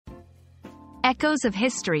Echoes of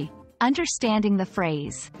history, understanding the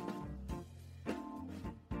phrase.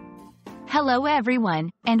 Hello everyone,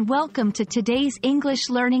 and welcome to today's English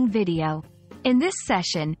learning video. In this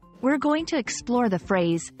session, we're going to explore the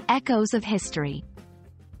phrase, echoes of history.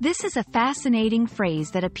 This is a fascinating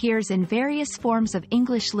phrase that appears in various forms of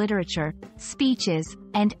English literature, speeches,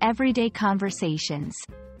 and everyday conversations.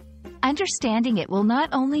 Understanding it will not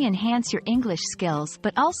only enhance your English skills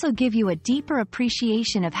but also give you a deeper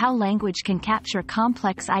appreciation of how language can capture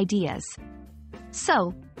complex ideas.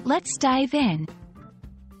 So, let's dive in.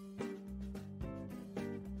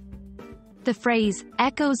 The phrase,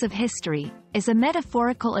 echoes of history, is a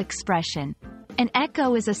metaphorical expression. An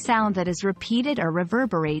echo is a sound that is repeated or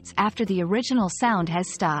reverberates after the original sound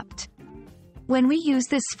has stopped. When we use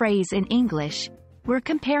this phrase in English, we're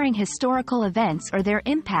comparing historical events or their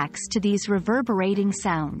impacts to these reverberating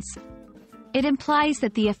sounds. It implies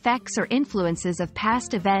that the effects or influences of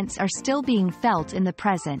past events are still being felt in the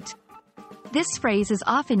present. This phrase is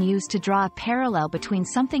often used to draw a parallel between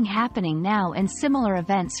something happening now and similar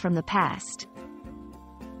events from the past.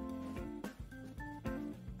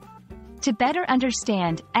 To better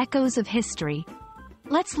understand echoes of history,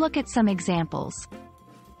 let's look at some examples.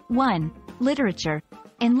 1. Literature.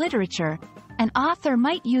 In literature, an author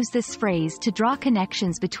might use this phrase to draw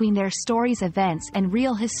connections between their story's events and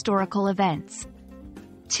real historical events.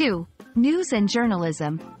 2. News and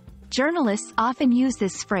journalism. Journalists often use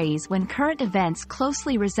this phrase when current events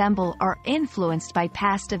closely resemble or are influenced by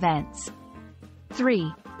past events.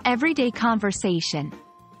 3. Everyday conversation.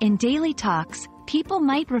 In daily talks, people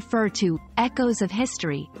might refer to echoes of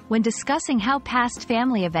history when discussing how past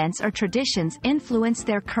family events or traditions influence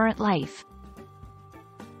their current life.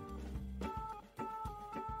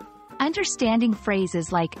 Understanding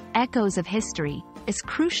phrases like echoes of history is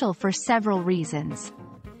crucial for several reasons.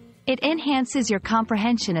 It enhances your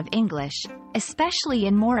comprehension of English, especially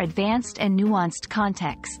in more advanced and nuanced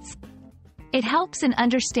contexts. It helps in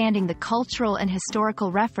understanding the cultural and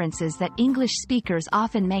historical references that English speakers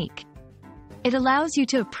often make. It allows you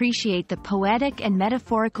to appreciate the poetic and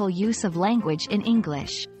metaphorical use of language in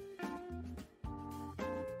English.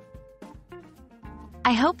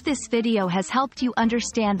 I hope this video has helped you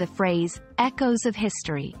understand the phrase, echoes of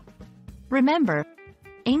history. Remember,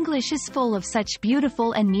 English is full of such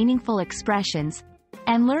beautiful and meaningful expressions,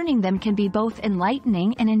 and learning them can be both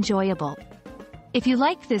enlightening and enjoyable. If you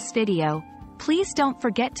liked this video, please don't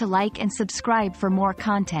forget to like and subscribe for more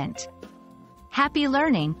content. Happy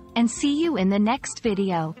learning, and see you in the next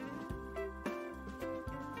video.